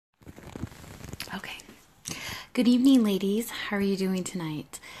Okay. Good evening, ladies. How are you doing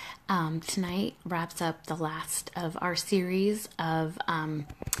tonight? Tonight wraps up the last of our series of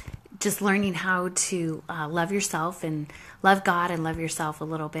just learning how to love yourself and love God and love yourself a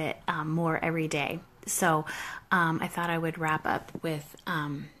little bit more every day. So I thought I would wrap up with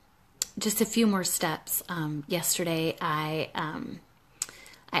just a few more steps. Yesterday, I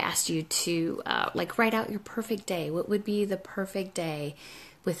asked you to write out your perfect day. What would be the perfect day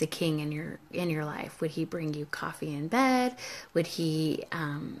with the king in your life? Would he bring you coffee in bed? Would he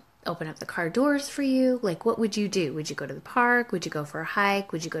open up the car doors for you? Like, what would you do? Would you go to the park? Would you go for a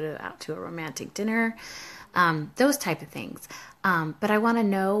hike? Would you go out to a romantic dinner? Those type of things. But I want to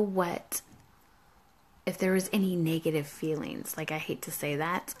know if there was any negative feelings. Like, I hate to say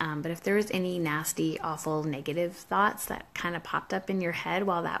that, but if there was any nasty, awful, negative thoughts that kind of popped up in your head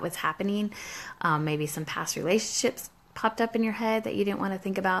while that was happening, maybe some past relationships popped up in your head that you didn't want to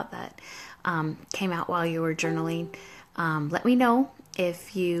think about that came out while you were journaling. Let me know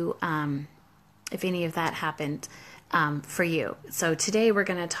if any of that happened for you. So today we're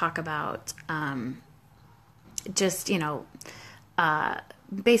going to talk about just,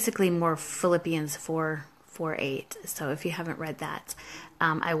 basically more Philippians 4:8. So if you haven't read that,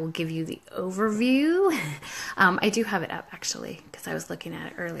 I will give you the overview. I do have it up actually because I was looking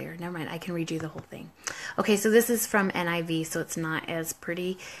at it earlier. Never mind, I can read you the whole thing. Okay, so this is from NIV, so it's not as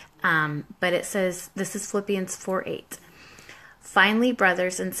pretty, but it says, this is Philippians 4:8. Finally,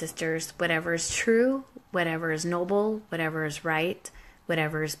 brothers and sisters, whatever is true, whatever is noble, whatever is right,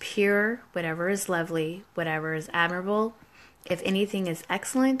 whatever is pure, whatever is lovely, whatever is admirable, if anything is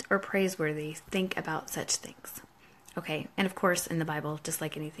excellent or praiseworthy, think about such things. Okay, and of course in the Bible, just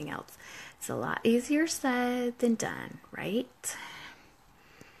like anything else, it's a lot easier said than done, right?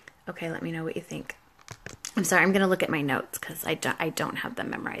 Okay, let me know what you think. I'm sorry, I'm going to look at my notes because I don't have them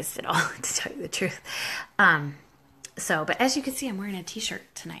memorized at all, to tell you the truth. But as you can see, I'm wearing a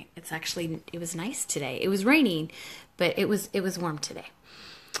t-shirt tonight. It was nice today. It was raining, but it was warm today.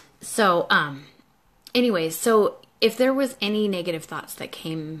 So, anyways, so if there was any negative thoughts that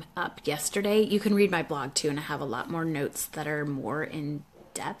came up yesterday, you can read my blog too, and I have a lot more notes that are more in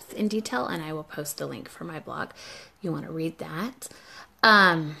depth, in detail, and I will post a link for my blog. You want to read that.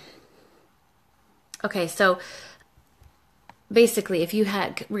 Okay, so basically, if you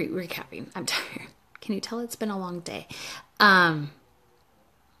had, recapping, I'm tired. Can you tell it's been a long day? I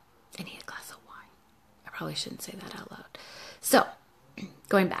need a glass of wine. I probably shouldn't say that out loud. So,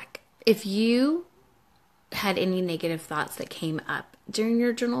 going back, if you had any negative thoughts that came up during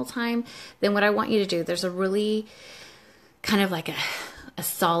your journal time, then what I want you to do, there's a really kind of like a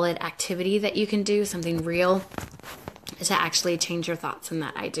solid activity that you can do, something real to actually change your thoughts, and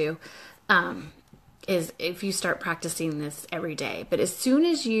that I do, is if you start practicing this every day. But as soon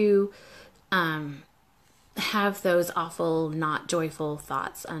as you have those awful, not joyful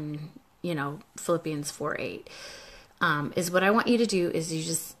thoughts on, Philippians 4:8, is what I want you to do is you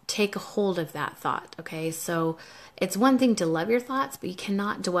just take a hold of that thought, okay? So it's one thing to love your thoughts, but you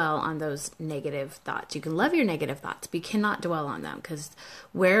cannot dwell on those negative thoughts. You can love your negative thoughts, but you cannot dwell on them, because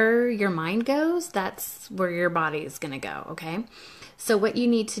where your mind goes, that's where your body is going to go, okay? So what you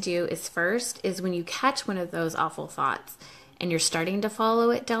need to do is first is when you catch one of those awful thoughts and you're starting to follow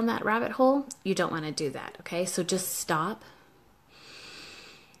it down that rabbit hole, you don't want to do that, okay? So just stop,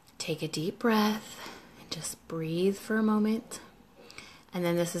 take a deep breath, just breathe for a moment. And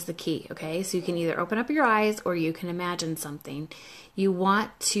then this is the key, okay? So you can either open up your eyes or you can imagine something. You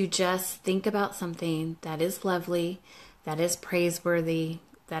want to just think about something that is lovely, that is praiseworthy,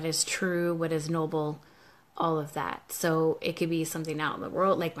 that is true, what is noble, all of that. So it could be something out in the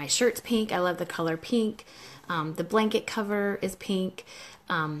world, like my shirt's pink. I love the color pink. The blanket cover is pink.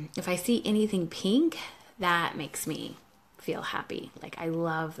 If I see anything pink, that makes me feel happy. Like, I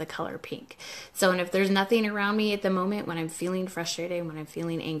love the color pink. So, and if there's nothing around me at the moment, when I'm feeling frustrated, when I'm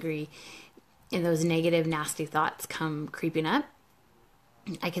feeling angry, and those negative, nasty thoughts come creeping up,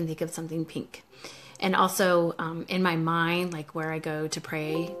 I can think of something pink. And also, in my mind, like where I go to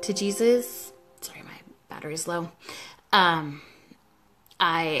pray to Jesus, sorry, my battery's low. I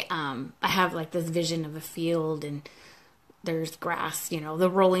have like this vision of a field, and there's grass,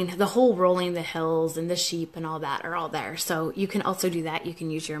 the whole rolling the hills and the sheep and all that are all there. So you can also do that. You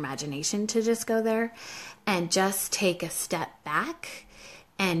can use your imagination to just go there and just take a step back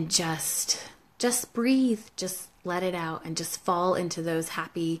and just breathe, just let it out and just fall into those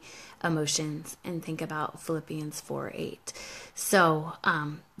happy emotions and think about Philippians 4:8. So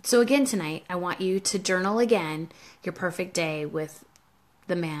again, tonight, I want you to journal again your perfect day with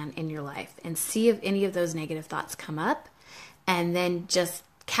the man in your life and see if any of those negative thoughts come up. And then just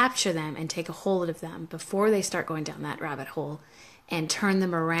capture them and take a hold of them before they start going down that rabbit hole and turn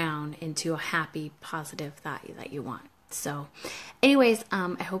them around into a happy, positive thought that you want. So anyways,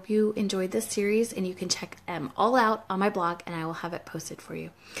 I hope you enjoyed this series, and you can check them all out on my blog, and I will have it posted for you.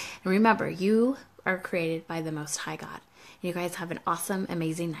 And remember, you are created by the Most High God. You guys have an awesome,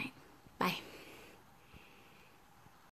 amazing night. Bye.